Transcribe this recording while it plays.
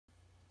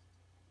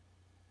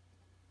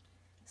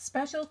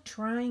Special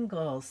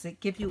triangles that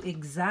give you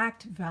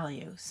exact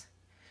values.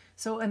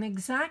 So an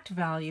exact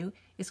value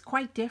is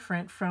quite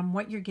different from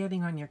what you're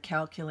getting on your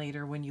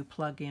calculator when you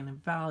plug in a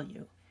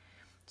value.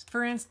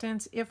 For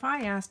instance, if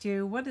I asked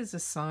you, what is the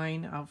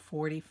sine of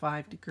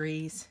 45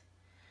 degrees?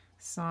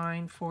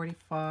 Sine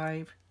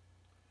 45,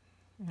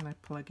 and I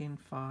plug in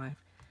 5.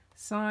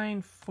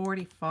 Sine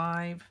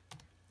 45,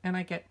 and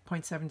I get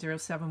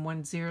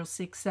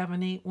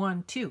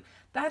 0.707106781.2.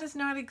 That is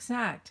not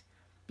exact,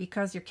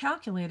 because your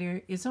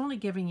calculator is only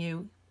giving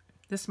you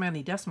this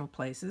many decimal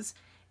places,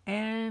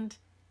 and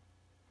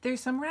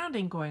there's some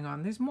rounding going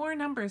on. There's more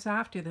numbers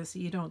after this that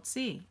you don't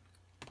see.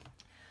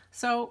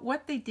 So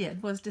what they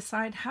did was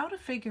decide how to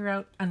figure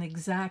out an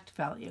exact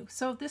value.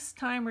 So this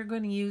time we're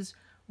going to use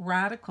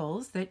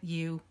radicals that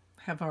you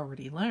have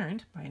already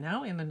learned by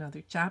now in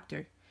another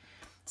chapter.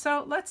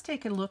 So let's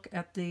take a look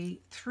at the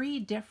 3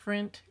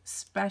 different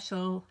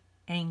special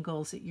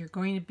angles that you're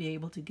going to be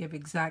able to give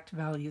exact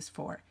values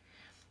for.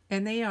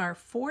 And they are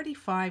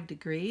 45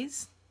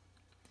 degrees,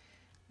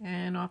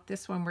 and off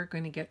this one we're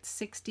going to get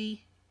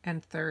 60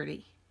 and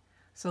 30.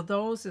 So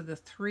those are the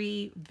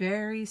 3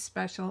 very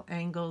special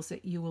angles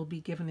that you will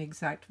be given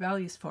exact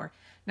values for.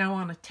 Now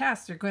on a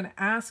test, they're going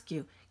to ask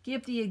you,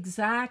 give the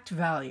exact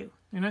value.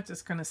 They're not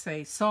just going to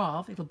say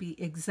solve, it'll be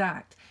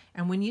exact.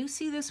 And when you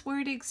see this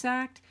word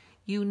exact,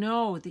 you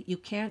know that you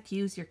can't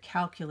use your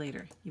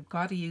calculator. You've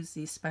got to use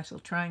these special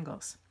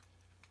triangles.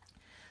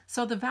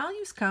 So the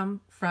values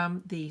come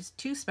from these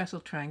 2 special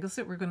triangles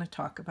that we're going to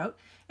talk about.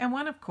 And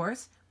one, of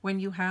course, when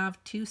you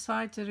have 2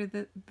 sides that are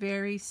the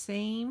very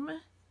same,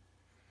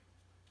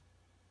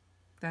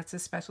 that's a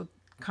special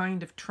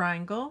kind of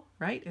triangle,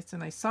 right? It's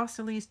an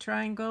isosceles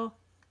triangle.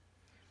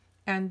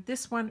 And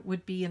this one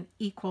would be an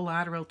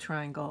equilateral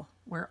triangle,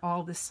 where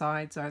all the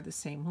sides are the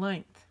same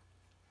length.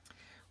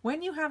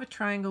 When you have a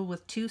triangle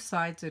with 2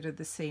 sides that are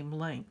the same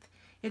length,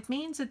 it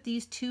means that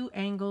these 2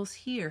 angles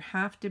here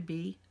have to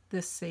be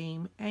the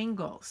same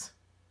angles.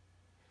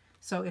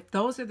 So if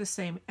those are the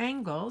same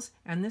angles,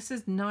 and this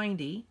is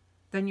 90,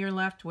 then you're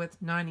left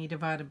with 90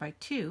 divided by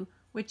 2,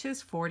 which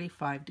is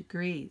 45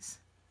 degrees.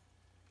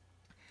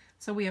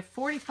 So we have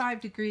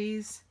 45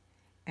 degrees,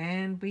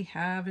 and we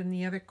have in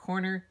the other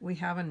corner, we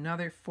have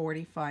another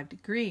 45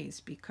 degrees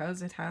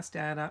because it has to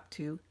add up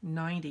to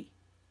 90.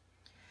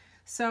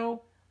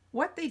 So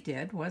what they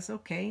did was,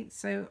 okay,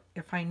 so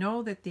if I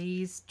know that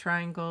these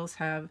triangles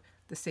have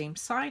the same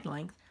side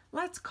length,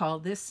 let's call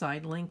this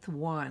side length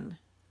 1.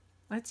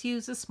 Let's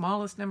use the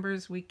smallest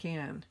numbers we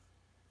can.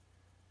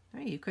 Now,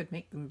 you could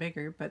make them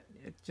bigger, but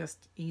it's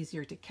just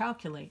easier to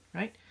calculate,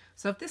 right?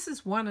 So if this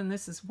is 1 and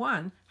this is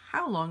 1,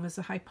 how long is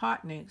the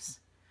hypotenuse?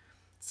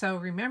 So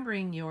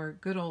remembering your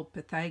good old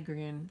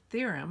Pythagorean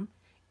theorem,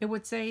 it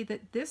would say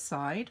that this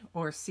side,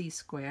 or c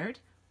squared,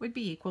 would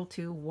be equal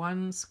to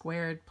 1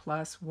 squared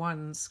plus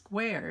 1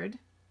 squared,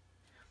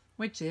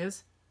 which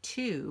is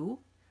 2.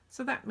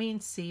 So that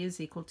means c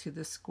is equal to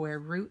the square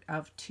root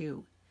of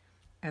 2.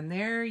 And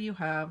there you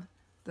have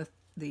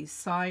the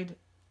side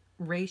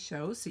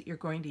ratios that you're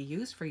going to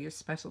use for your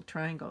special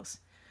triangles.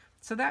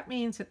 So that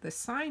means that the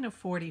sine of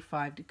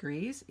 45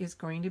 degrees is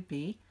going to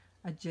be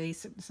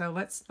adjacent. So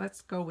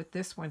let's go with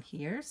this one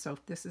here. So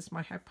if this is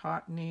my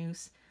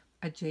hypotenuse,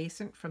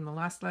 adjacent from the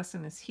last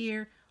lesson is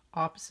here,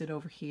 opposite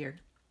over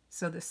here.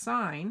 So the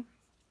sine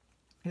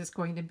is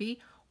going to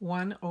be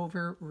 1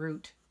 over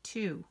root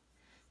 2.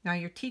 Now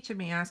your teacher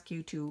may ask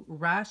you to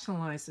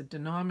rationalize the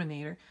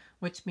denominator,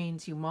 which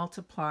means you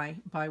multiply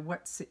by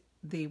what's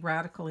the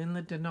radical in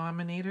the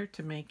denominator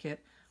to make it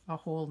a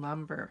whole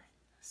number.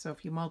 So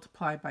if you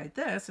multiply by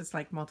this, it's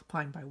like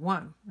multiplying by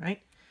 1,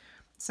 right?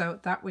 So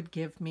that would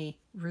give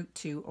me root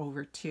 2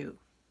 over 2.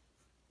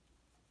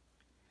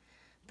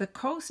 The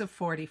cos of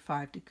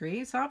 45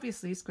 degrees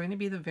obviously is going to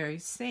be the very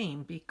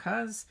same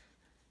because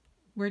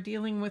we're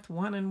dealing with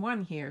 1 and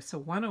 1 here. So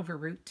 1 over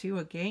root 2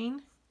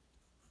 again,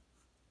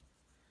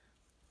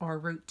 or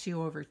root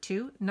 2 over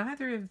 2.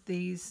 Neither of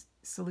these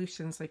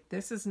solutions, like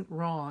this, isn't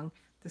wrong.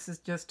 This is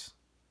just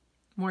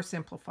more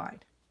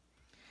simplified.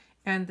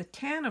 And the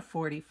tan of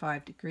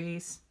 45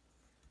 degrees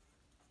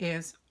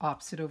is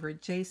opposite over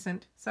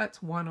adjacent. So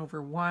that's 1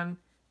 over 1,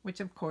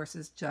 which of course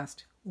is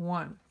just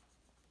 1.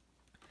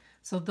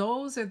 So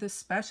those are the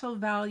special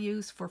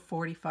values for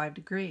 45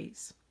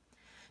 degrees.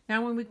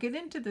 Now when we get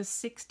into the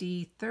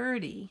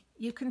 60-30,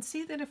 you can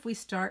see that if we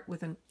start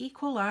with an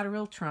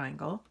equilateral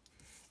triangle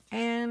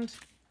and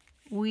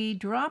we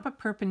drop a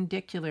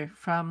perpendicular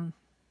from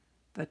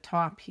the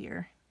top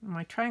here.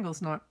 My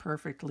triangle's not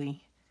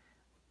perfectly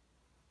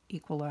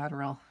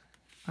equilateral,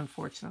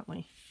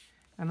 unfortunately,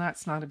 and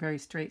that's not a very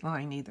straight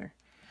line either.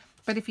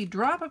 But if you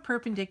drop a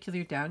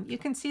perpendicular down, you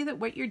can see that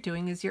what you're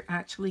doing is you're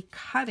actually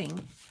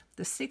cutting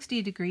the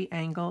 60-degree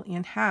angle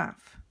in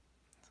half.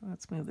 So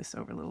let's move this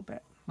over a little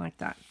bit, like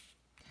that.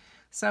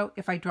 So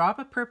if I drop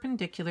a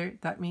perpendicular,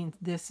 that means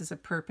this is a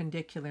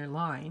perpendicular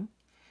line,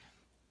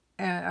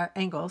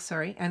 angle,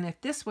 sorry. And if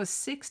this was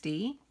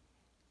 60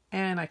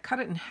 and I cut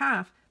it in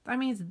half, that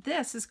means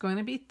this is going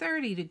to be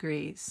 30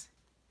 degrees.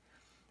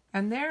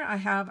 And there I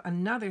have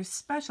another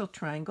special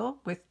triangle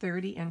with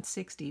 30 and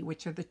 60,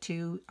 which are the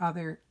two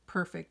other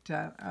perfect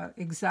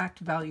exact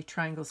value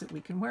triangles that we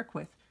can work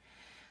with.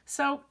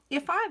 So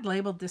if I'd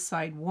labeled this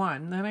side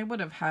 1, then I would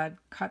have had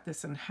cut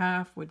this in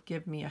half, would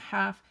give me a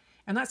half,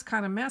 and that's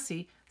kind of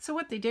messy. So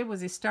what they did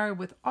was they started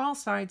with all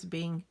sides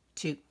being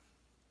 2.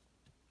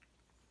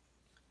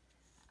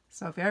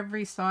 So if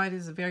every side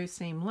is the very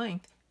same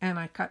length, and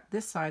I cut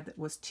this side that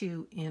was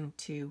 2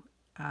 into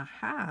a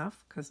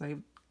half, because I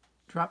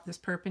dropped this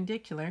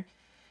perpendicular,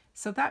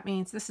 so that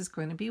means this is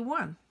going to be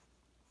 1.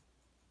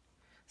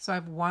 So I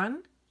have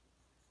 1,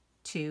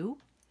 2,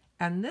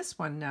 and this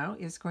one now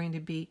is going to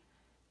be,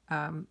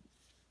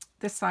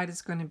 this side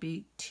is going to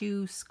be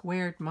 2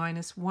 squared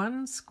minus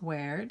 1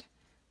 squared.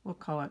 We'll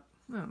call it,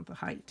 the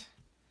height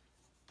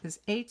is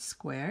h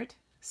squared.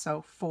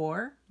 So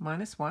 4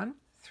 minus 1,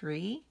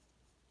 3.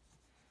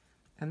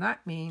 And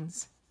that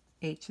means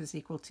h is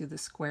equal to the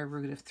square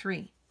root of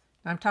 3.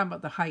 Now I'm talking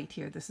about the height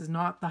here. This is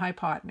not the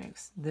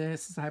hypotenuse.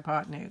 This is the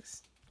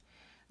hypotenuse.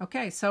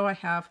 Okay, so I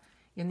have,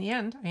 in the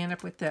end, I end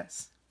up with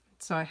this.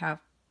 So I have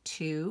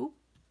 2,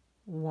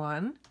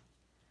 1,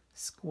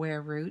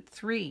 square root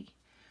 3.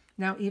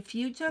 Now, if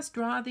you just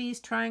draw these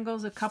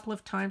triangles a couple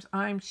of times,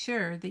 I'm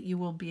sure that you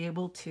will be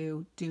able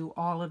to do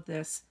all of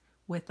this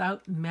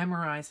without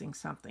memorizing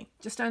something.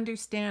 Just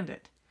understand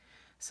it.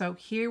 So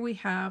here we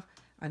have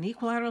an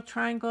equilateral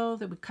triangle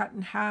that we cut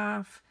in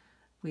half.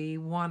 We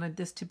wanted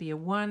this to be a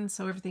 1,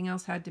 so everything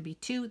else had to be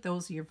 2.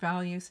 Those are your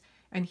values.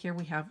 And here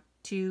we have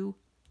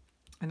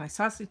an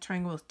isosceles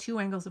triangle with 2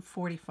 angles of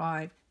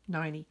 45,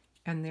 90,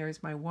 and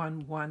there's my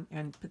 1, 1,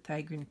 and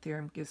Pythagorean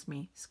theorem gives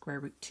me square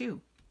root 2.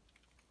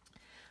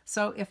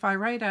 So if I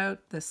write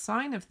out the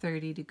sine of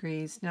 30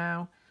 degrees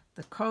now,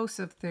 the cos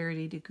of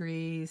 30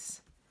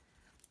 degrees,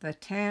 the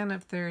tan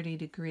of 30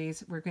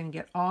 degrees, we're going to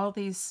get all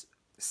these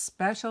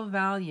special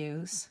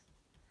values.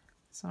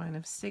 Sine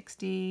of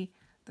 60,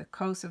 the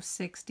cos of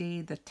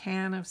 60, the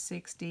tan of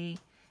 60,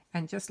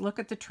 and just look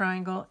at the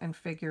triangle and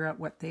figure out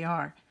what they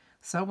are.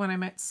 So when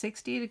I'm at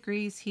 60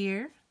 degrees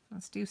here,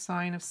 let's do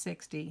sine of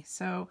 60.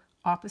 So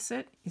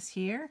opposite is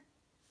here,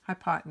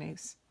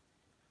 hypotenuse.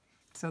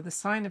 So the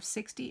sine of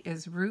 60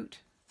 is root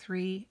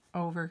 3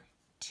 over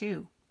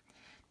 2.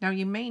 Now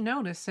you may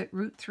notice that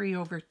root 3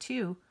 over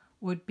 2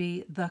 would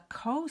be the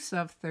cos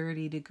of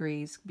 30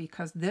 degrees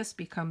because this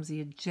becomes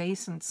the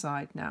adjacent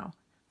side now.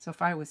 So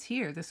if I was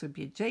here, this would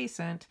be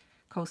adjacent.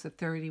 Cos of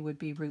 30 would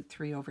be root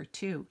 3 over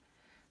 2.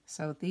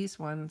 So these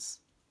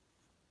ones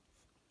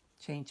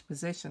change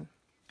position.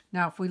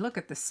 Now if we look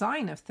at the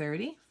sine of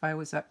 30, if I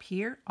was up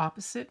here,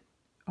 opposite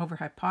over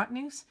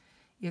hypotenuse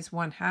is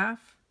 1/2.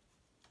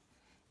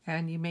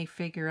 And you may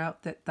figure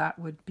out that that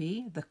would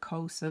be the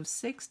cos of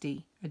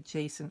 60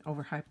 adjacent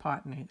over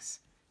hypotenuse.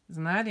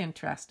 Isn't that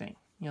interesting?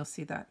 You'll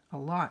see that a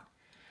lot.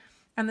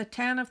 And the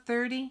tan of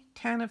 30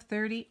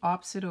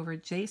 opposite over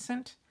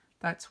adjacent,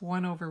 that's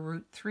 1 over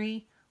root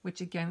 3,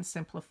 which again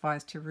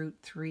simplifies to root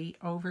 3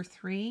 over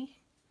 3.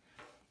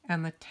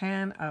 And the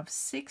tan of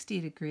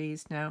 60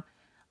 degrees now,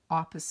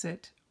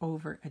 opposite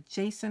over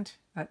adjacent,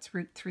 that's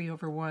root 3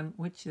 over 1,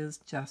 which is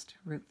just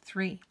root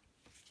 3.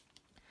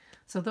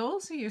 So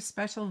those are your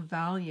special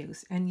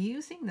values, and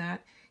using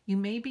that, you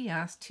may be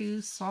asked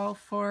to solve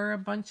for a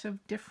bunch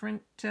of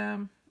different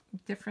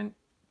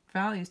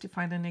values to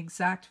find an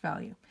exact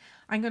value.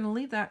 I'm going to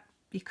leave that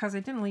because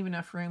I didn't leave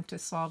enough room to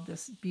solve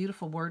this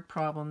beautiful word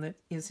problem that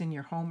is in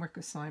your homework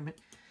assignment.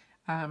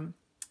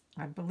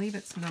 I believe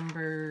it's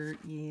number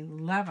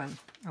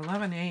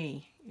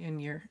 11A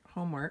in your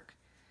homework,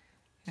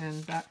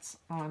 and that's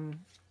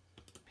on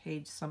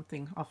page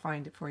something. I'll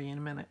find it for you in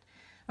a minute.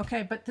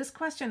 Okay, but this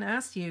question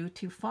asks you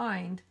to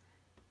find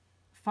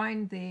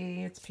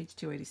it's page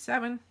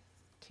 287,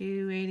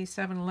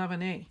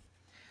 11A.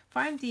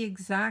 Find the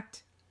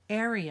exact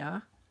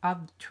area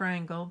of the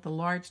triangle, the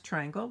large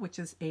triangle, which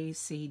is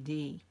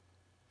ACD.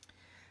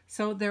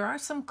 So there are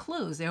some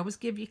clues. They always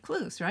give you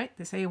clues, right?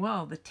 They say,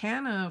 well, the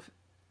tan of,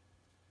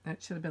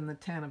 that should have been the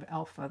tan of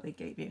alpha they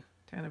gave you,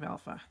 tan of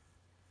alpha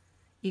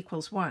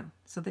equals 1.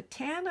 So the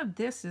tan of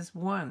this is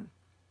 1.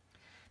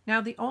 Now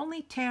the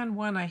only tan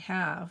 1 I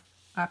have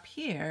up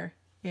here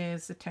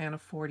is the tan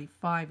of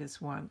 45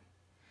 is 1.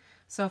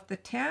 So if the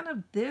tan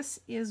of this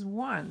is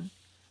 1,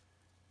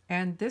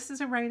 and this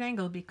is a right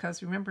angle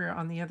because remember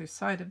on the other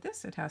side of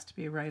this it has to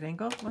be a right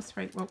angle. Let's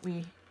write what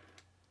we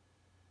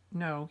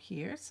know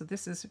here. So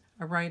this is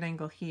a right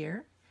angle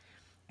here.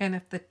 And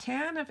if the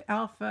tan of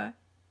alpha,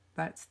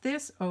 that's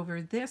this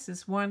over this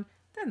is 1,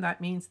 then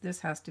that means this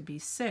has to be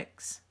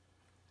 6.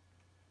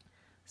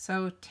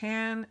 So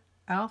tan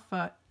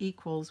alpha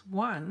equals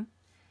 1.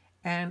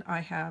 And I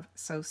have,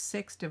 so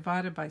 6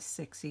 divided by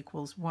 6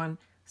 equals 1.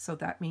 So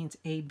that means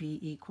AB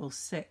equals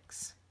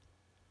 6.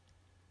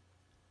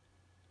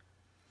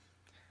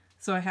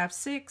 So I have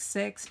 6,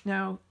 6.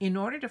 Now, in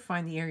order to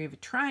find the area of a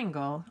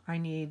triangle, I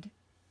need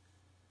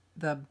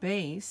the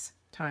base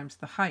times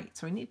the height.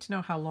 So I need to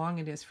know how long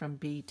it is from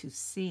B to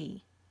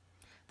C.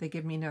 They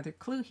give me another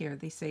clue here.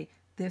 They say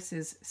this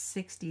is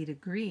 60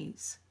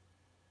 degrees.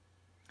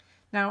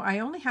 Now I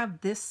only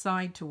have this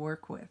side to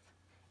work with,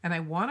 and I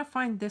want to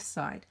find this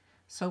side.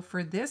 So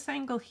for this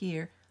angle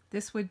here,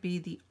 this would be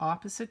the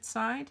opposite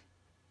side,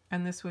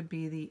 and this would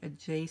be the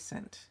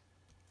adjacent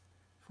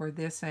for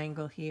this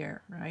angle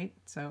here, right?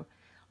 So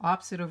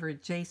opposite over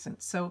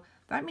adjacent. So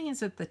that means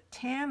that the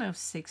tan of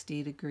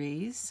 60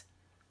 degrees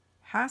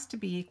has to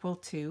be equal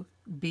to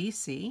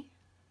BC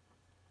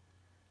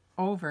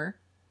over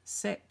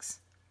 6.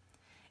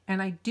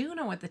 And I do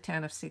know what the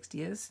tan of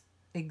 60 is.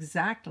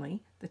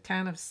 Exactly. The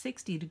tan of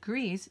 60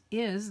 degrees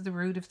is the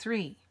root of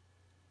 3.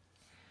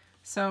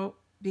 So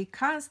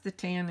because the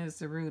tan is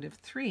the root of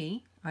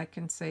 3, I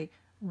can say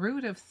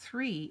root of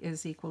 3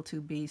 is equal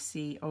to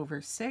BC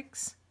over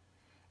 6.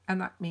 And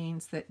that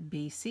means that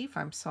BC, if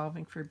I'm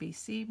solving for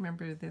BC,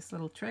 remember this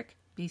little trick,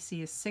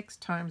 BC is 6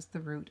 times the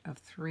root of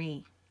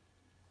 3,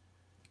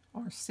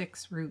 or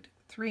 6 root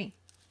 3.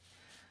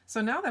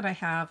 So now that I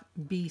have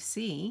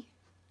BC,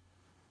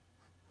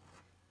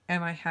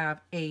 and I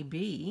have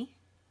AB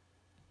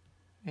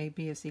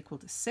is equal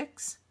to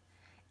 6,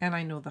 and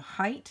I know the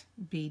height,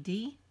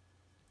 BD,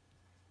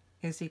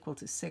 is equal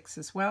to 6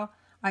 as well,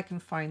 I can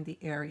find the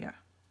area.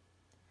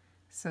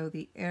 So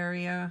the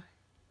area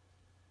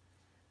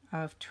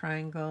of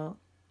triangle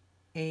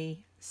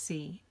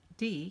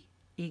ACD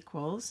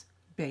equals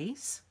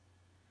base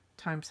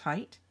times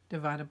height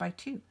divided by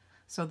 2.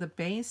 So the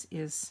base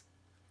is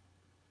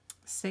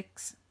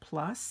 6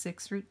 plus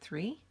 6 root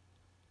 3.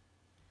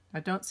 Now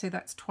don't say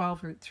that's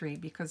 12 root 3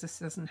 because this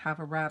doesn't have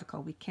a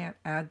radical. We can't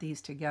add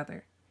these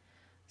together.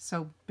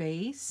 So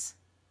base,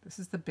 this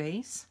is the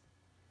base,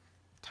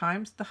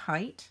 times the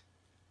height.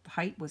 The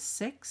height was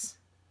 6.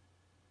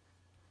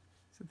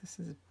 So this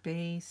is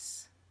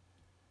base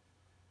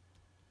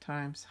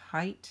times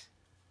height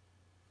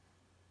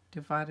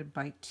divided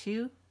by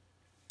 2.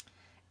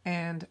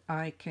 And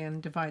I can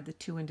divide the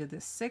 2 into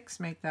this 6,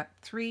 make that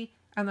 3,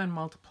 and then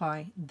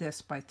multiply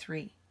this by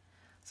 3.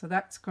 So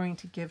that's going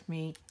to give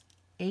me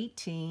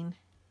 18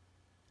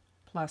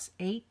 plus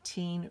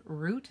 18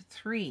 root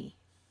 3.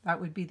 That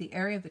would be the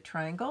area of the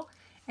triangle.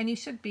 And you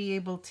should be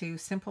able to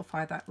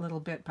simplify that a little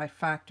bit by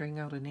factoring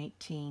out an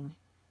 18.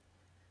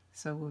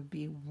 So it would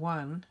be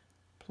 1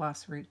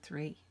 plus root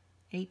 3.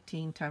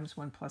 18 times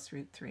 1 plus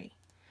root 3.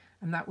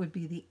 And that would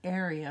be the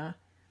area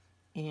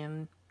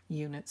in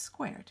units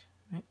squared,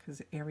 right? Because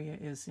the area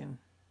is in,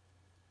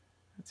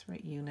 that's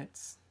right,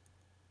 units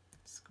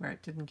squared.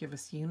 It didn't give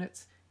us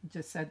units. It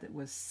just said that it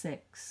was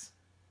 6.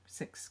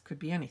 6 could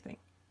be anything.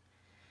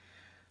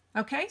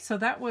 Okay, so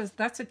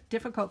that's a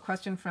difficult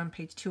question from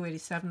page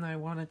 287 that I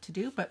wanted to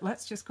do, but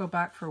let's just go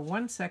back for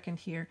 1 second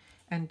here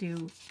and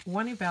do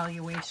one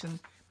evaluation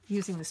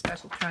using the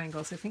special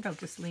triangles. I think I'll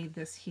just leave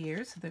this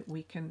here so that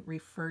we can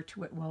refer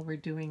to it while we're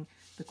doing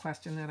the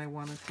question that I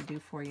wanted to do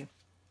for you.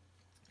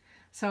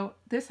 So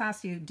this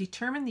asks you,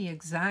 determine the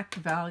exact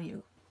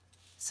value.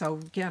 So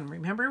again,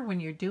 remember when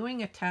you're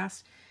doing a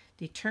test,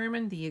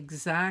 determine the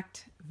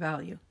exact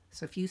value.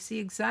 So if you see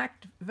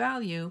exact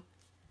value,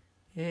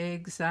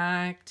 and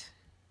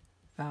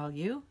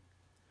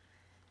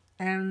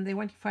they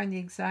want you to find the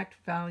exact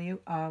value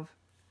of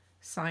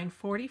sine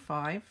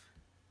 45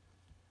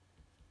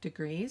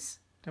 degrees,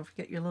 don't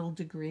forget your little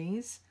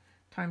degrees,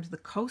 times the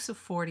cos of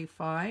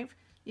 45.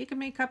 You can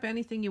make up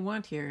anything you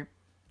want here.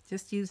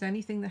 Just use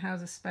anything that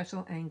has a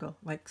special angle,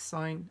 like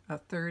sine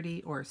of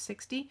 30 or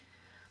 60,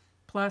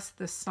 plus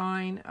the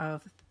sine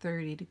of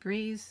 30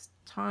 degrees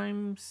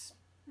times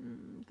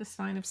the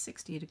sine of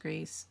 60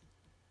 degrees.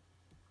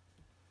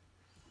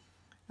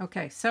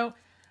 Okay, so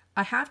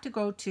I have to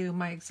go to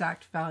my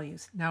exact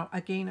values. Now,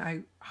 again,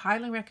 I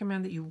highly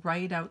recommend that you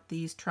write out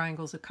these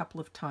triangles a couple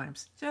of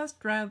times. Just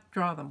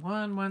draw them.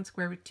 1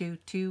 square root 2,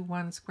 2,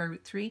 1 square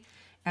root 3,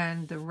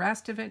 and the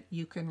rest of it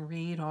you can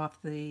read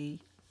off the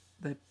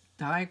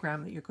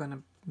diagram that you're going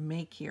to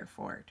make here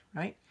for it,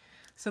 right?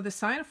 So the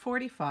sine of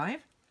 45,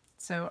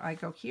 so I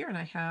go here and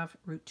I have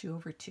root 2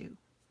 over 2.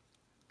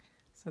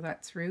 So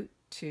that's root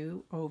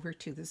 2 over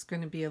 2. This is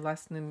going to be a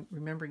lesson in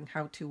remembering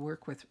how to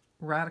work with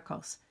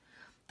radicals.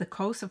 The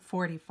cos of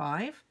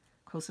 45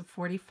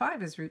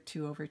 is root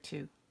 2 over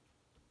 2.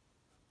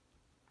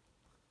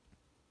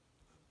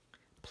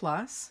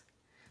 Plus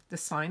the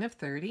sine of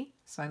 30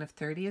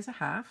 is a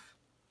half.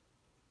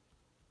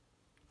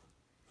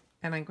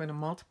 And I'm going to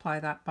multiply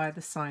that by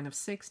the sine of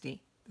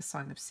 60. The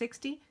sine of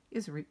 60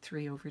 is root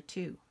 3 over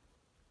 2.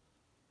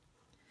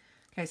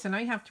 Okay, so now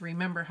you have to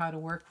remember how to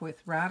work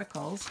with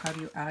radicals. How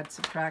do you add,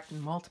 subtract,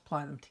 and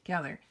multiply them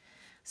together?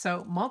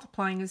 So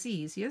multiplying is the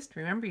easiest.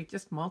 Remember, you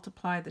just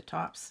multiply the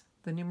tops,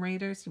 the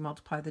numerators, you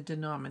multiply the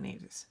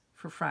denominators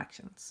for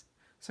fractions.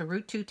 So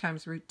root 2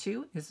 times root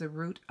 2 is the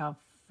root of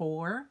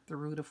 4. The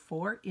root of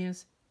 4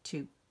 is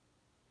 2.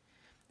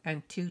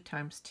 And 2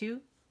 times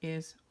 2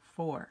 is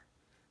 4.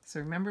 So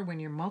remember, when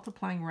you're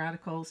multiplying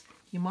radicals,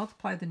 you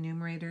multiply the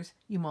numerators,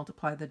 you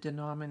multiply the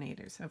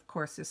denominators. Of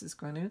course, this is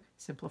going to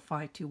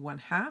simplify to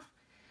 1/2.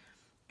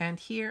 And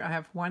here I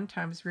have 1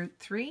 times root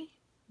 3,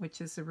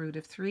 which is the root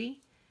of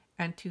 3,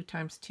 and 2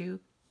 times 2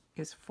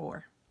 is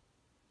 4.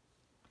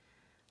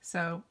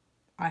 So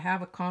I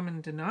have a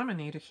common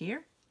denominator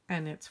here,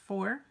 and it's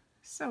 4.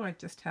 So I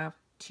just have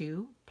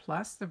 2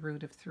 plus the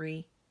root of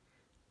 3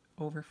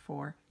 over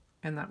 4,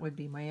 and that would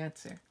be my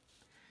answer.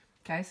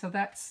 Okay, so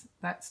that's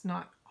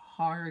not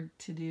hard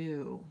to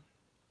do.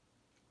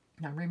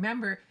 Now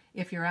remember,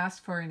 if you're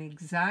asked for an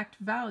exact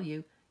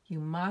value, you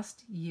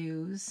must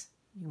use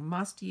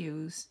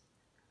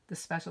the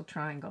special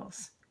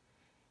triangles,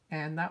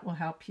 and that will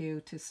help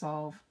you to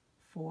solve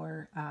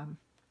for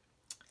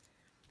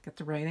get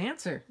the right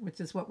answer, which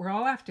is what we're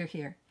all after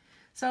here.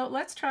 So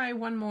let's try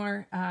one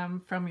more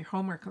from your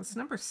homework. It's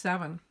number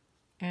 7,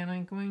 and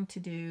I'm going to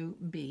do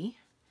B.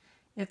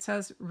 It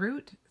says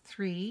root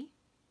 3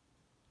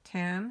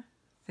 tan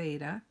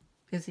theta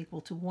is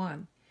equal to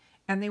 1.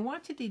 And they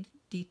want to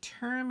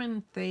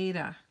determine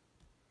theta.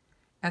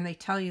 And they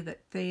tell you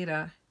that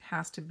theta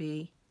has to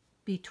be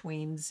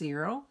between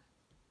 0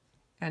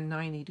 and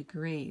 90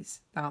 degrees.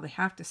 Now they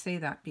have to say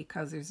that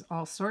because there's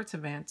all sorts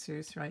of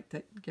answers, right,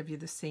 that give you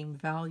the same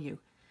value.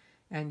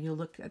 And you'll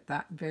look at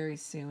that very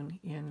soon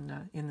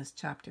in this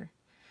chapter.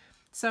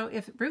 So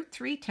if root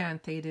 3 tan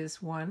theta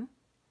is 1,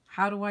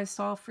 how do I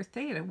solve for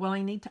theta? Well,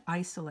 I need to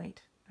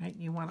isolate, right?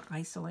 You want to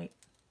isolate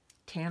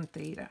tan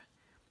theta.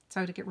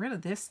 So to get rid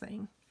of this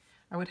thing,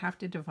 I would have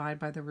to divide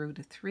by the root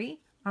of 3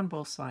 on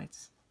both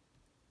sides.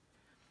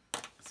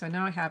 So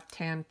now I have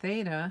tan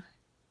theta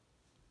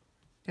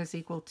is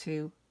equal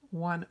to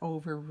 1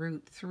 over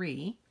root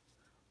 3,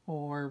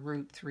 or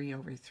root 3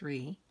 over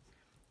 3.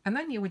 And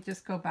then you would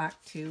just go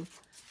back to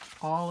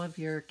all of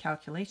your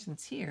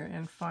calculations here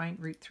and find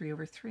root 3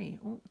 over 3.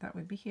 Oh, that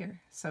would be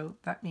here. So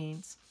that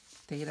means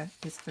theta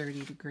is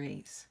 30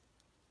 degrees.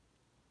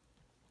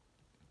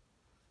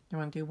 You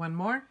want to do one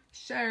more?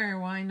 Sure,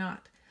 why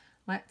not?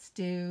 Let's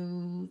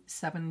do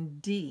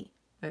 7D.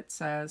 That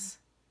says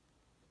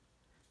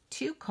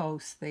 2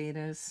 cos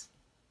thetas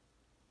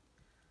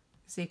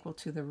is equal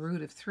to the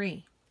root of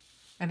 3.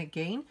 And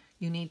again,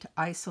 you need to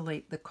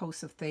isolate the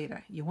cos of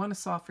theta. You want to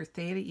solve for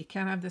theta, you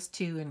can't have this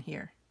 2 in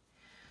here.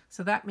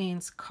 So that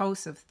means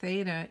cos of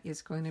theta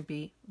is going to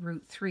be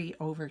root 3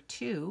 over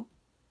 2.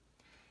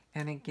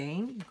 And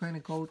again, you're going to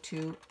go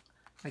to,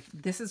 like,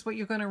 this is what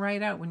you're going to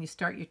write out when you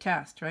start your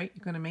test, right?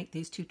 You're going to make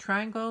these 2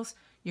 triangles.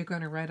 You're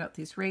going to write out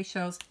these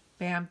ratios.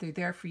 Bam, they're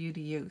there for you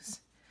to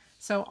use.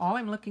 So all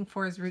I'm looking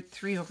for is root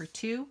 3 over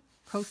 2.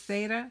 Cos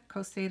theta,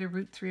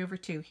 root 3 over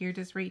 2. Here it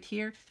is right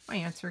here. My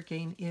answer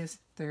again is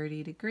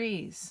 30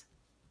 degrees.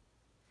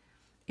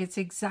 It's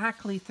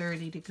exactly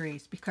 30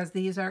 degrees because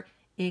these are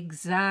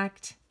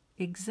exact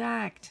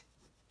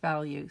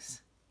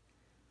values.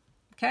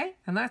 Okay,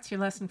 and that's your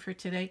lesson for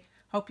today.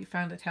 Hope you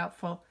found it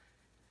helpful.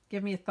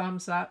 Give me a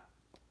thumbs up.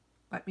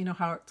 Let me know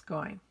how it's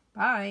going.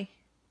 Bye.